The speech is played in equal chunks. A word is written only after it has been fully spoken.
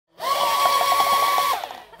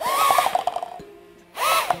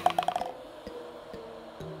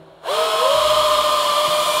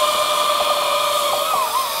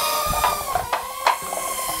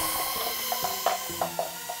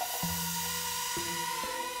See?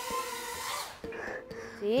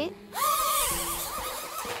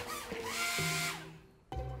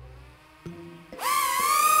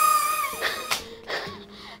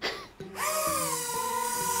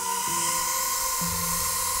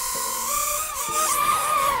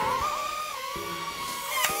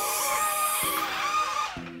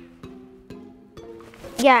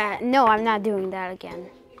 Yeah, no, I'm not doing that again.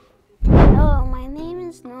 Hello, my name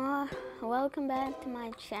is Noah. Welcome back to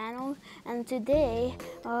my channel, and today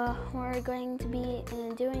we're going to be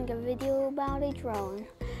doing a video about a drone.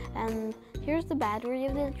 And here's the battery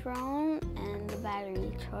of the drone and the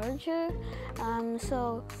battery charger.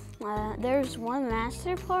 There's one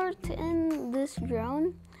master part in this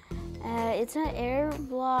drone. It's an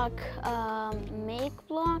Airblock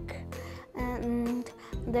Makeblock, and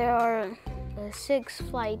there are 6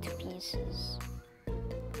 flight pieces.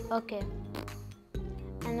 Okay,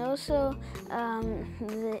 and also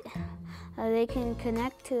they can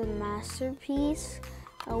connect to the masterpiece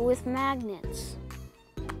with magnets.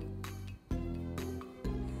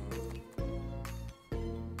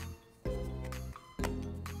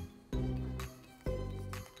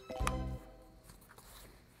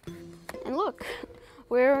 And look,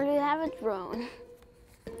 we already have a drone.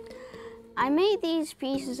 I made these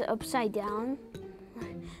pieces upside down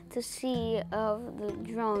to see if the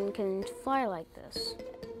drone can fly like this.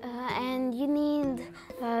 And you need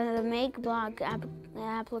the Makeblock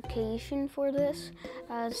application for this.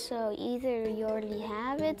 So either you already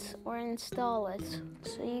have it or install it.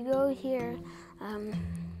 So you go here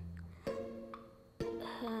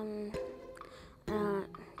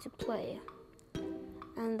to play.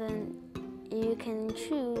 And then you can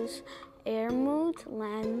choose air mode,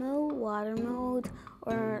 land mode, water mode,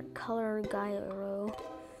 or color gyro.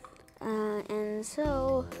 And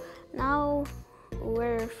so now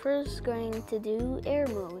we're first going to do air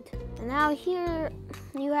mode. And now here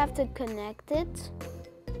you have to connect it.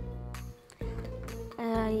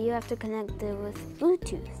 You have to connect it with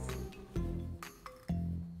Bluetooth.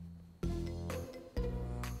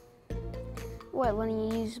 What, when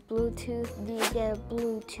you use Bluetooth, do you get a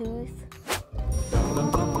Bluetooth?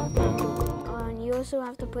 And you also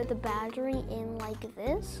have to put the battery in like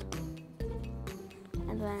this.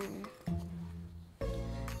 And then,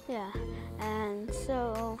 yeah, and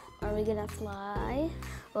so are we gonna fly?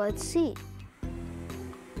 Well, let's see.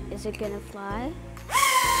 Is it gonna fly?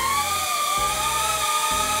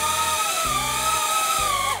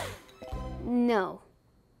 No.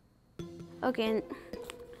 Okay,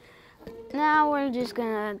 now we're just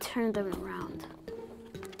gonna turn them around.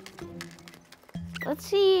 Let's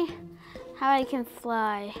see how I can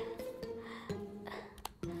fly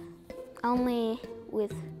only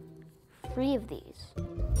with 3 of these.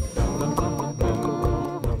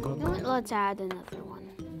 Let's add another one.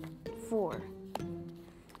 4.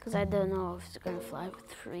 Because I don't know if it's gonna fly with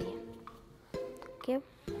 3. Okay.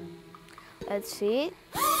 Let's see.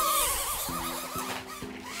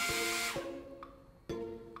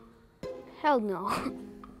 Hell no.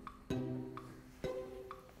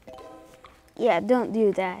 Yeah, don't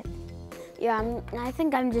do that. Yeah, I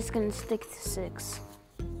think I'm just gonna stick to 6.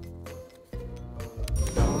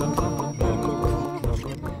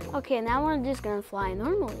 Okay, now we're just gonna fly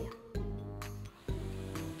normally.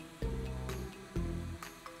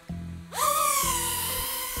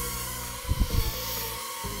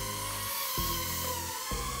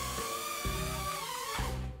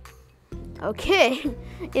 Okay,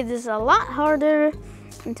 it is a lot harder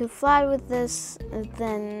to fly with this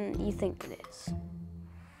than you think it is.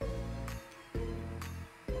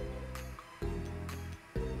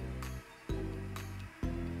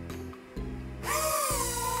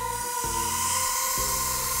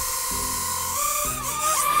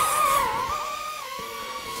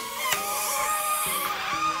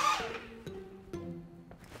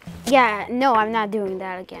 Yeah, no, I'm not doing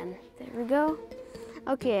that again. There we go.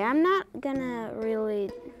 Okay, I'm not gonna really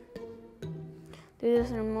do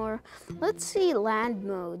this anymore. Let's see land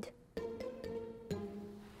mode.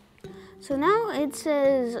 So now it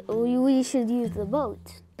says we should use the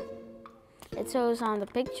boat. It shows on the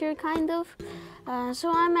picture, kind of. So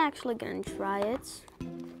I'm actually gonna try it,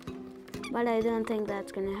 but I don't think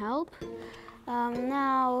that's gonna help.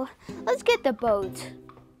 Now, let's get the boat.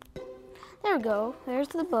 There we go, there's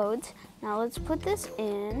the boat. Now let's put this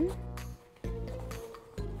in.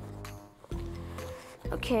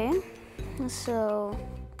 Okay, so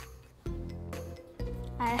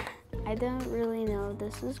I don't really know if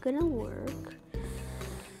this is gonna work,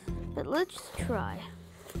 but let's try.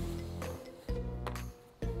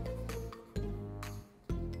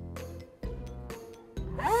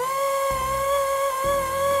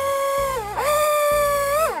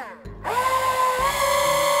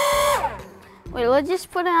 let's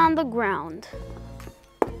just put it on the ground.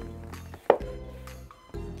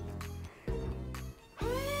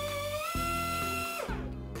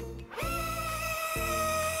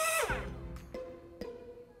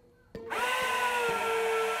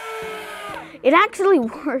 It actually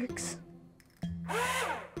works.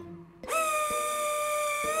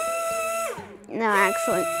 No,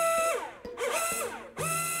 excellent.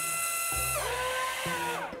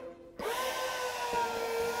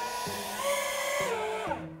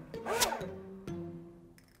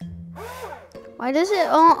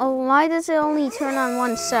 Why does it only turn on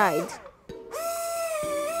one side?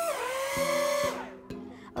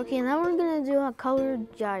 Okay, now we're gonna do a colored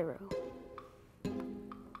gyro.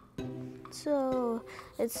 So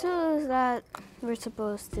it shows that we're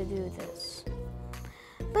supposed to do this.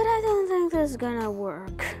 But I don't think this is gonna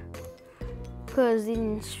work, because the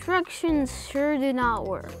instructions sure do not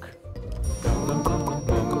work.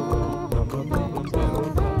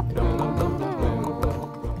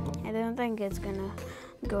 I don't think it's gonna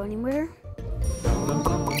go anywhere.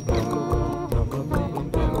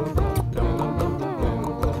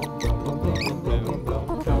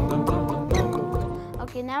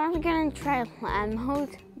 Okay, now we're gonna try land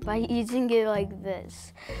mode by using it like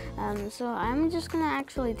this. So I'm just gonna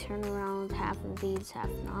actually turn around half of these, half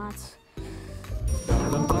not.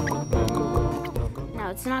 Now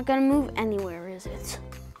it's not gonna move anywhere, is it?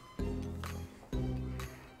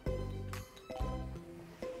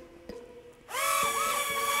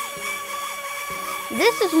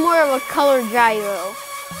 This is more of a color gyro.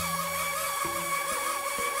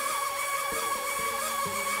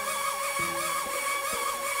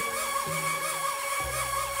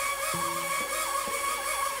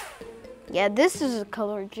 Yeah, this is a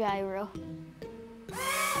color gyro.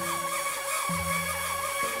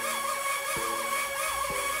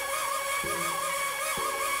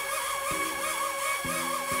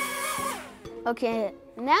 Okay,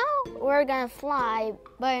 now we're gonna fly,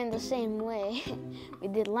 but in the same way we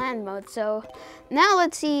did land mode. So now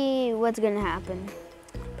let's see what's gonna happen.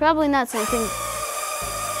 Probably not something.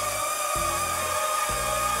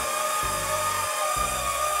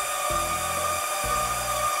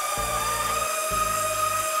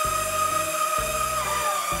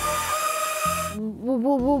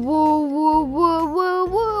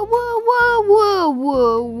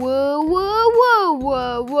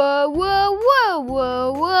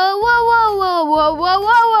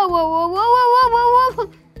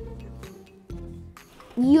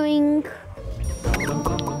 Yoink.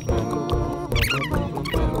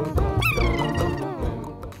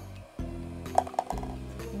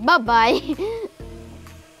 Bye-bye.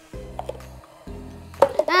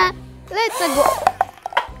 Let's go.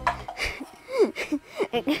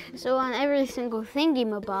 So on every single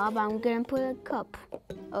thingy-mabob, I'm gonna put a cup.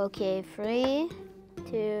 Okay, 3,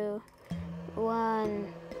 2,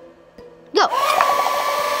 1, go!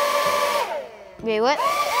 Wait, what?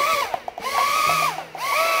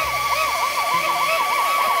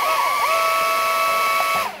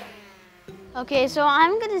 Okay, so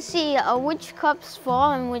I'm gonna see which cups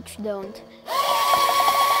fall and which don't.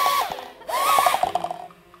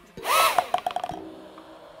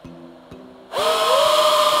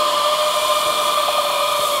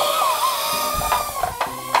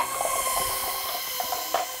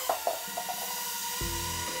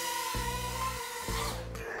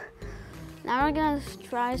 Now we're gonna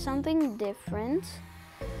try something different,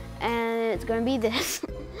 and it's gonna be this.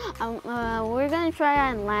 We're gonna try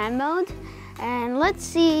on land mode, and let's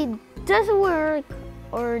see, does it work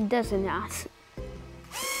or does it not?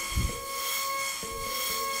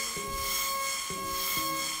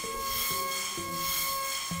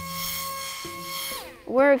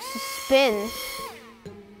 Works to spin.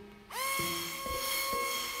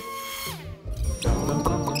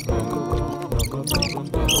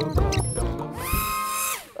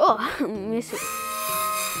 Oh, miss it.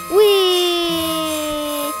 Whee!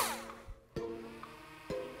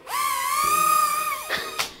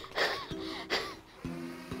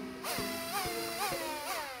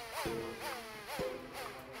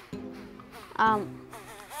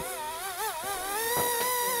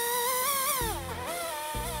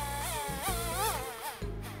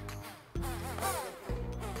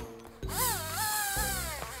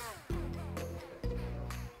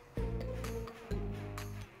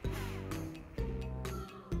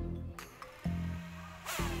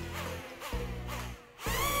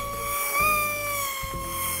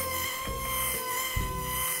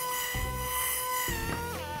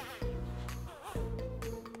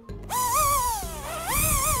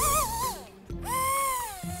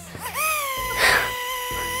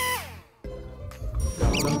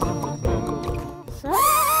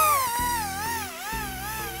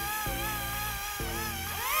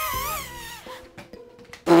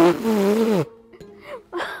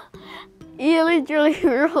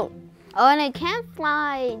 roll. Oh, and it can't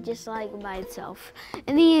fly just like by itself.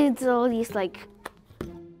 It needs at least like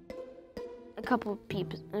a couple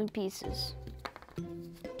pieces.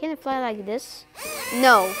 Can it fly like this?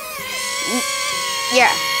 No.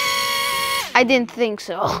 Yeah. I didn't think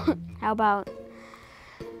so. How about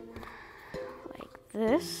like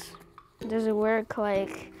this? Does it work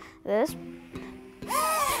like this?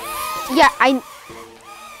 Yeah,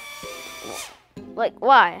 like,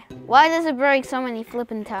 why? Why does it break so many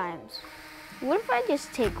flipping times? What if I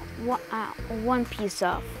just take one piece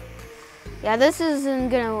off? Yeah, this isn't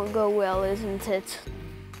gonna go well, isn't it?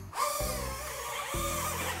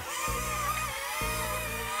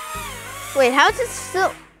 Wait,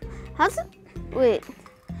 wait.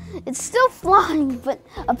 It's still flying, but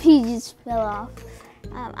a piece just fell off.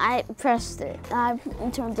 I pressed it. I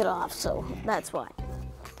turned it off, so that's why.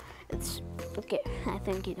 It's okay, I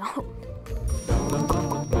think you know.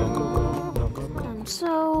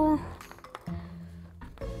 So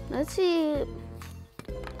let's see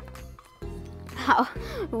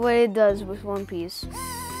what it does with one piece.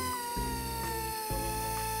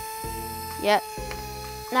 Yeah,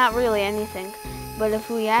 not really anything. But if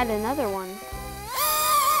we add another one,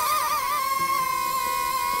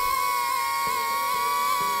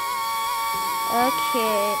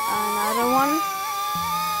 okay, another one.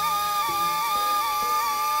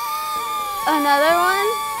 Another one.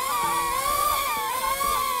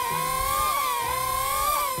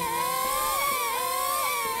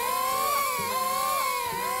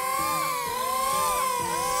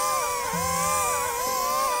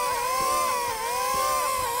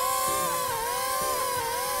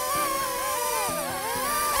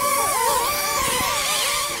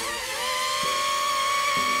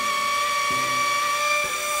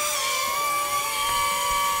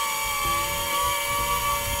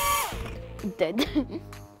 Dead.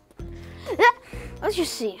 Let's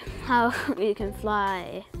just see how we can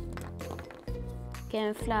fly.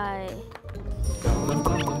 Can fly.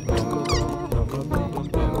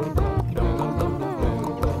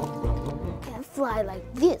 Can fly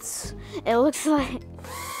like this. It looks like.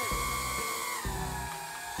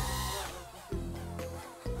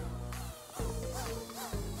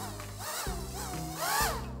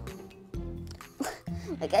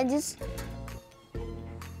 Like I just.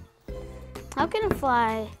 How can it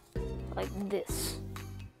fly like this?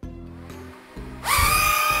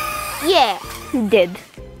 Yeah, it did.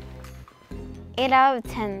 8 out of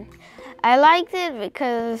 10. I liked it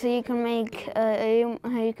because you can make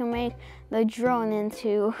the drone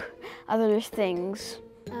into other things.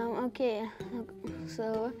 Okay,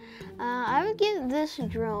 so I would give this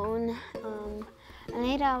drone an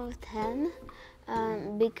 8 out of 10.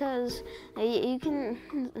 Because you can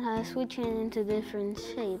switch it into different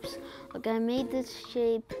shapes. Like I made this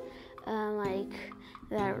shape like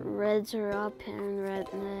that reds are up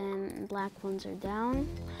and black ones are down.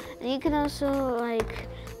 And you can also, like,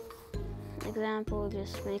 example,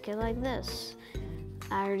 just make it like this.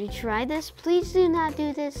 I already tried this. Please do not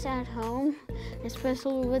do this at home,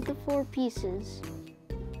 especially with the 4 pieces.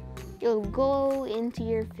 It'll go into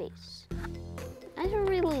your face. I don't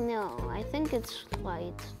really know. I think it's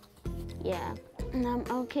light. Yeah.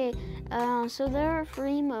 Okay. So there are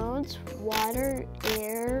 3 modes: water,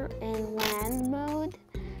 air, and land mode.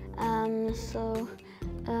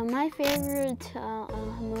 My favorite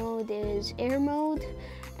mode is air mode,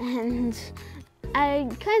 and I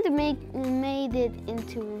kind of made it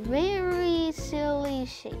into very silly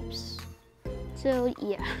shapes. So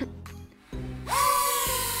yeah.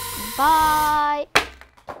 Bye.